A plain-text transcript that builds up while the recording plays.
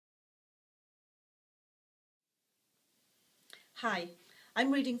Hi,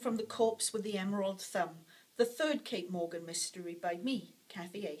 I'm reading from The Corpse with the Emerald Thumb, the third Kate Morgan mystery by me,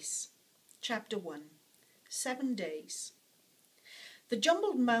 Kathy Ace. Chapter 1. 7 Days. The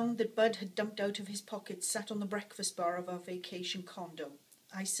jumbled mound that Bud had dumped out of his pocket sat on the breakfast bar of our vacation condo.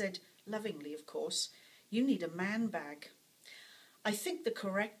 I said, lovingly of course, "You need a man bag." "I think the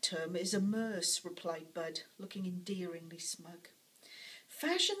correct term is a merce," replied Bud, looking endearingly smug.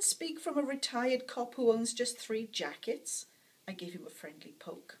 "Fashion speak from a retired cop who owns just 3 jackets?" I gave him a friendly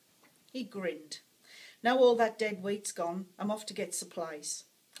poke. He grinned. "Now all that dead weight's gone, I'm off to get supplies.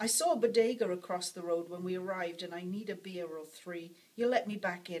 I saw a bodega across the road when we arrived and I need a beer or 3. You'll let me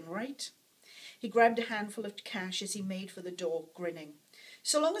back in, right?" He grabbed a handful of cash as he made for the door, grinning.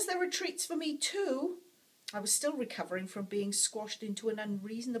 "So long as there are treats for me too." I was still recovering from being squashed into an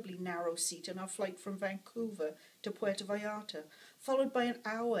unreasonably narrow seat on our flight from Vancouver to Puerto Vallarta, followed by an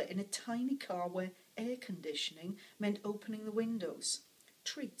hour in a tiny car where air conditioning meant opening the windows.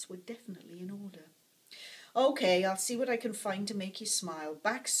 Treats were definitely in order. "Okay, I'll see what I can find to make you smile.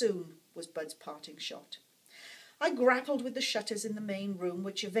 Back soon," was Bud's parting shot. I grappled with the shutters in the main room,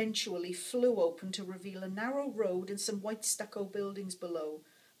 which eventually flew open to reveal a narrow road and some white stucco buildings below,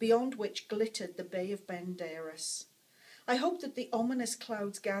 beyond which glittered the Bay of Banderas. I hoped that the ominous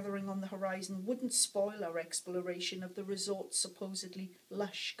clouds gathering on the horizon wouldn't spoil our exploration of the resort's supposedly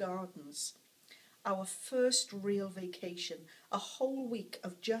lush gardens. Our first real vacation, a whole week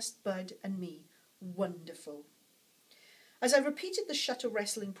of just Bud and me. Wonderful. As I repeated the shutter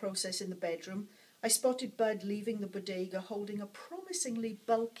wrestling process in the bedroom, I spotted Bud leaving the bodega holding a promisingly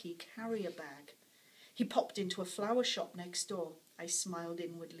bulky carrier bag. He popped into a flower shop next door. I smiled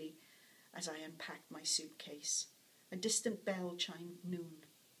inwardly as I unpacked my suitcase. A distant bell chimed noon.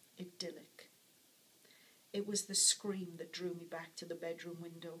 Idyllic. It was the scream that drew me back to the bedroom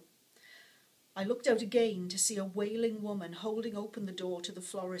window. I looked out again to see a wailing woman holding open the door to the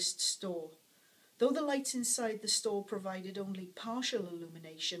florist's store. Though the lights inside the store provided only partial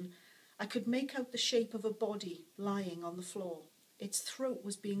illumination, I could make out the shape of a body lying on the floor. Its throat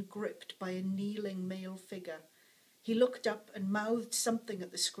was being gripped by a kneeling male figure. He looked up and mouthed something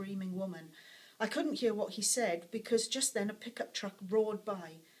at the screaming woman. I couldn't hear what he said because just then a pickup truck roared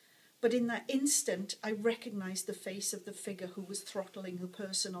by. But in that instant, I recognized the face of the figure who was throttling the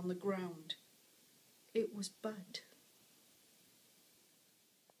person on the ground. It was Bud.